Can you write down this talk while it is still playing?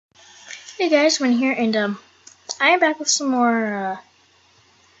Hey guys, Win here, and I am back with some more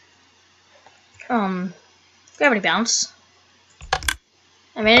Gravity Bounce.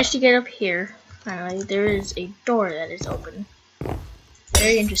 I managed to get up here. Finally, there is a door that is open.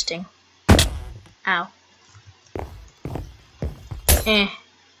 Very interesting. Ow.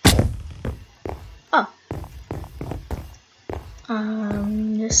 Oh.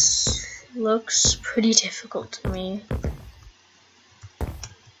 This looks pretty difficult to me.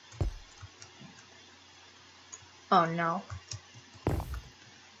 Oh no.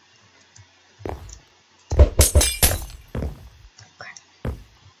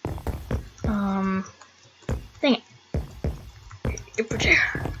 Dang it.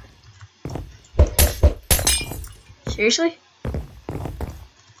 Seriously?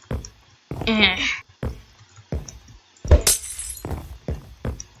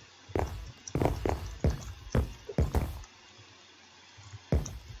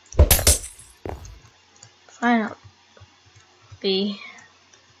 Finally.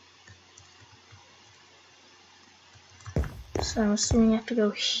 So I'm assuming I have to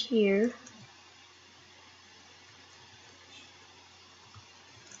go here.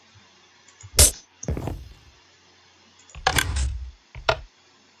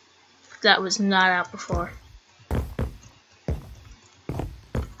 That was not out before.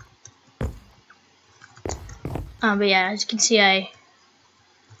 But yeah, as you can see, I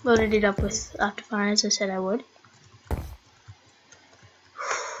loaded it up with Optifine as I said I would.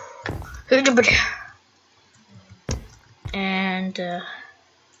 And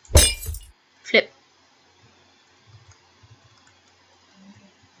flip.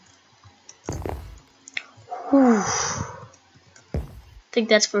 Whew. I think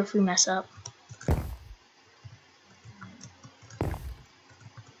that's for if we mess up.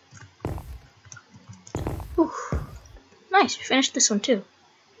 Whew. Nice, we finished this one too.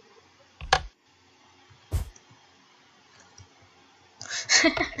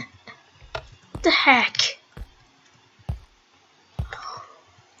 What the heck?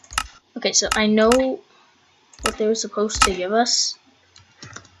 Okay, so I know what they were supposed to give us.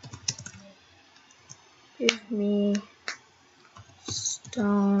 Give me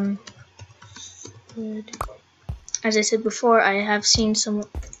stone wood. As I said before, I have seen some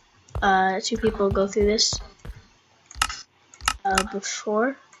two people go through this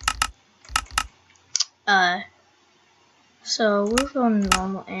before. So we're going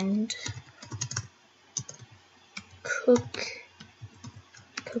normal and cooked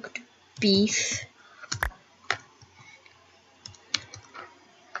beef.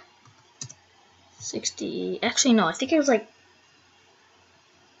 Actually no, I think it was like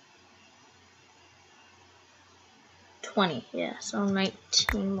 20, yeah, so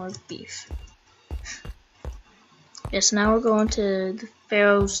 19 more beef. Yes, now we're going to the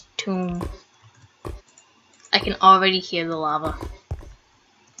Pharaoh's tomb. I can already hear the lava.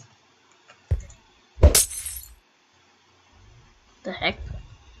 The heck?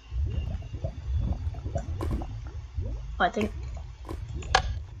 Oh, I think.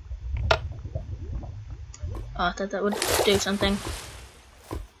 Oh, I thought that would do something.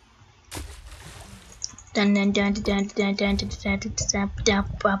 Dun dun dun dun dun dun dun dun dun dun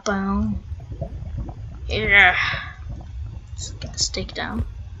dun dun. Yeah. Let's get the stake down.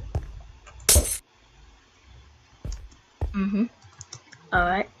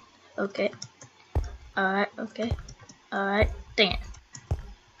 Alright. Okay. Alright. Okay. Alright. Dang it.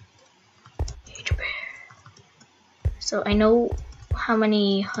 So I know how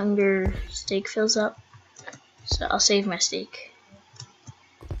many hunger steak fills up. So I'll save my steak.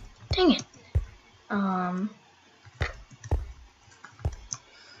 Dang it.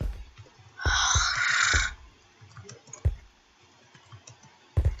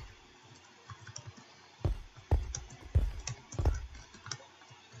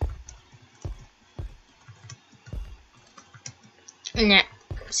 Nah,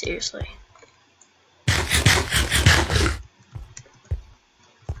 seriously.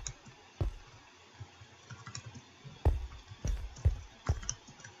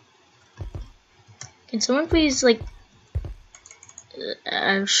 Can someone please, like,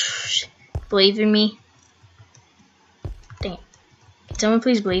 believe in me? Dang it. Can someone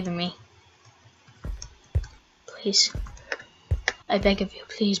please believe in me? Please. I beg of you,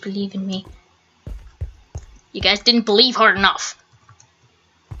 please believe in me. You guys didn't believe hard enough.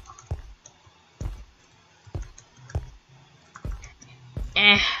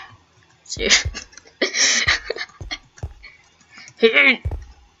 Seriously.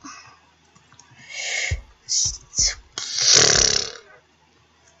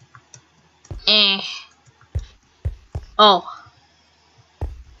 Oh.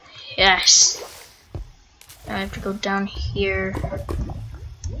 Yes. Now I have to go down here.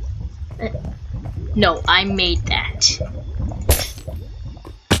 No, I made that.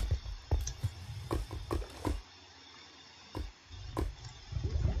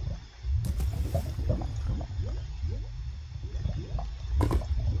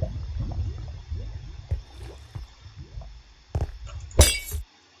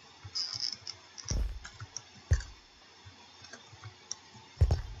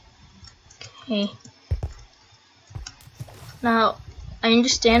 Okay. Now, I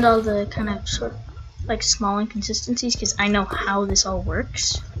understand all the kind of sort of like small inconsistencies because I know how this all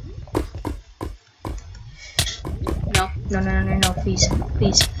works. No, please,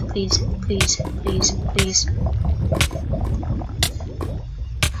 please, please, please, please, please.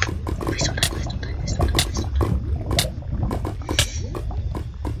 Please don't die, please don't die, please don't die, please don't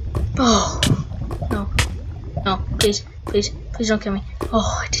die. Oh, no, please, please, please don't kill me.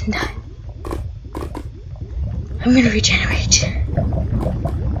 Oh, I didn't die. I'm gonna regenerate.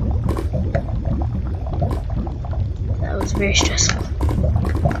 That was very stressful.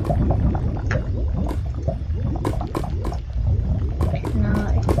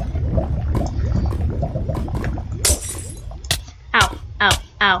 Ow, ow,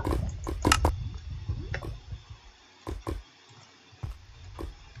 ow.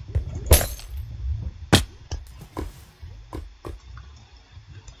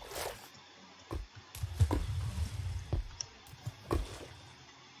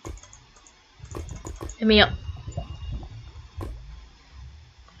 Get me up.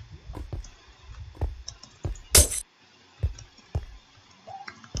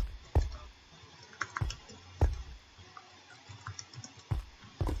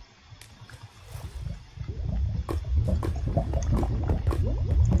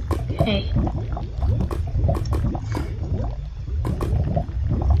 Okay.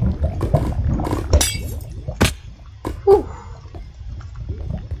 Whew.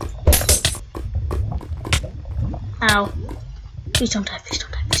 Ow. Please don't die, please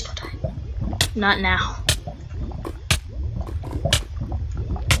don't die, please don't die. Not now.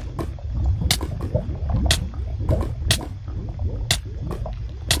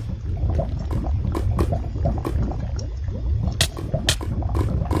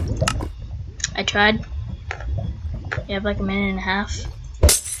 I tried. You have like a minute and a half.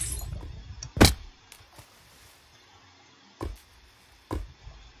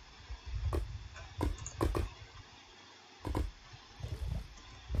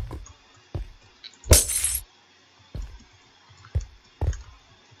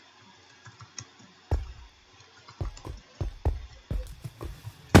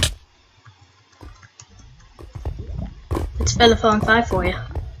 It's Featherfall 5 for you.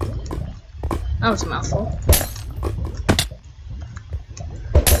 That was a mouthful.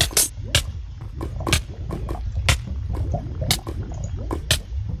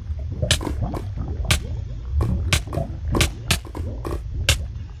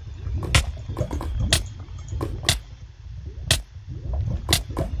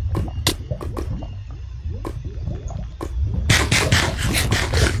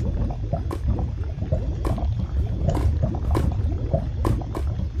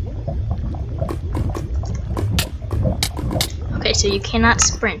 Okay, so you cannot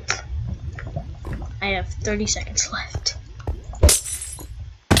sprint. I have 30 seconds left.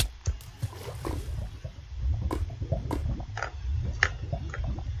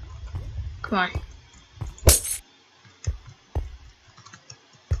 Come on.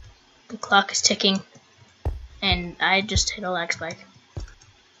 The clock is ticking, and I just hit a lag spike.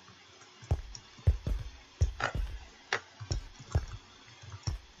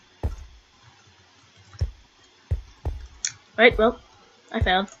 Right, well, I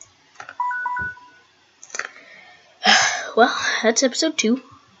failed. Well, that's episode 2.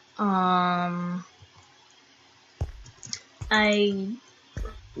 I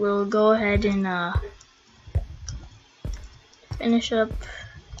will go ahead and finish up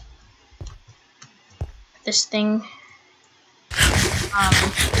this thing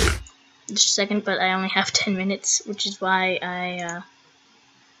just a second, but I only have 10 minutes, which is why I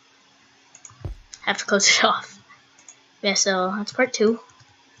have to close it off. Yeah, so that's part 2.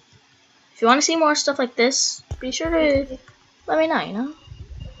 If you want to see more stuff like this, be sure to let me know, you know?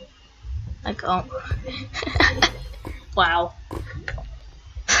 Like, oh. Wow.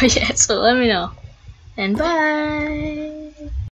 Yeah, so let me know. And bye!